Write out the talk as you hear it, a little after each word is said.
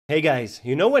Hey guys,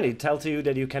 you know when it tells you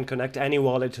that you can connect any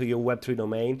wallet to your Web3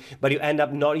 domain, but you end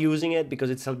up not using it because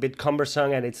it's a bit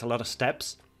cumbersome and it's a lot of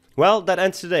steps? Well, that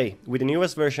ends today with the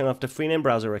newest version of the Freename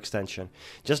browser extension.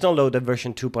 Just download the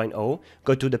version 2.0,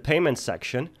 go to the payments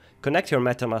section, connect your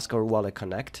MetaMask or Wallet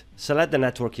Connect, select the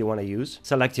network you want to use,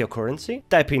 select your currency,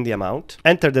 type in the amount,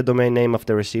 enter the domain name of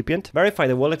the recipient, verify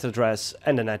the wallet address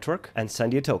and the network, and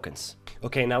send your tokens.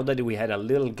 Okay, now that we had a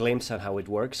little glimpse on how it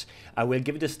works, I will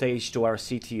give the stage to our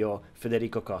CTO,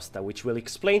 Federico Costa, which will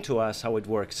explain to us how it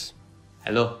works.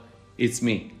 Hello, it's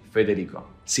me, Federico,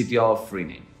 CTO of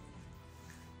Freename.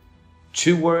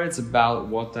 2 words about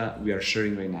what we are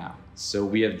sharing right now. So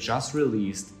we have just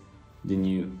released the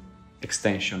new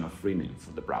extension of Freename for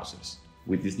the browsers.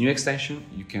 With this new extension,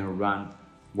 you can run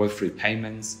Web3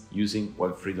 payments using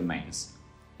Web3 domains,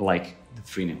 like the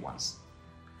Freename ones.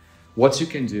 What you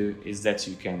can do is that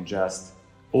you can just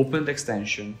open the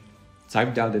extension,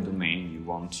 type down the domain you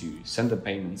want to send the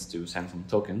payments to, send some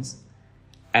tokens,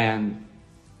 and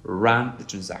run the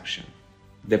transaction.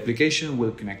 The application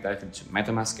will connect directly to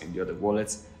MetaMask and the other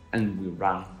wallets, and will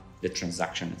run the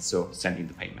transaction, so sending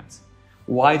the payments.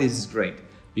 Why this is great?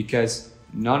 Because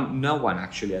no one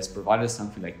actually has provided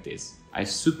something like this. A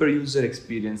super user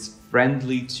experience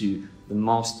friendly to the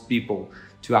most people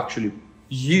to actually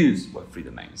use Web3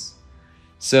 domains.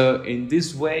 So in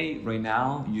this way, right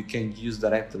now, you can use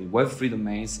directly Web3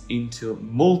 domains into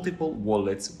multiple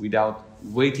wallets without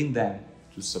waiting them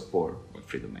to support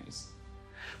Web3 domains.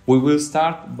 We will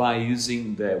start by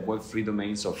using the Web3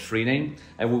 domains of Freename,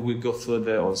 and we will go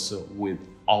further also with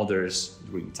others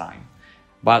during time.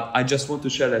 But I just want to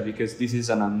share that because this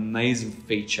is an amazing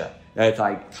feature that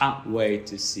I can't wait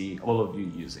to see all of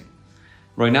you using.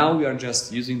 Right now, we are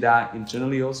just using that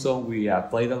internally also. We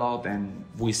played a lot and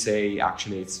we say,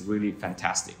 actually, it's really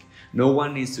fantastic. No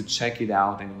one needs to check it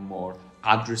out anymore.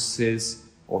 Addresses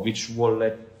of each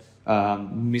wallet,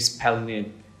 misspelling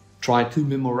it, try to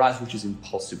memorize, which is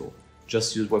impossible.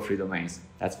 Just use Web3 domains.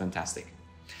 That's fantastic.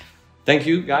 Thank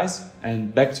you, guys.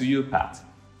 And back to you, Pat.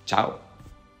 Ciao.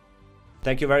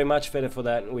 Thank you very much, Fede, for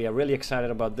that. We are really excited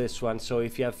about this one. So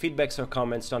if you have feedbacks or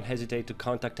comments, don't hesitate to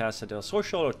contact us at our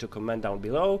social or to comment down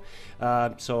below.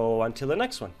 So until the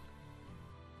next one.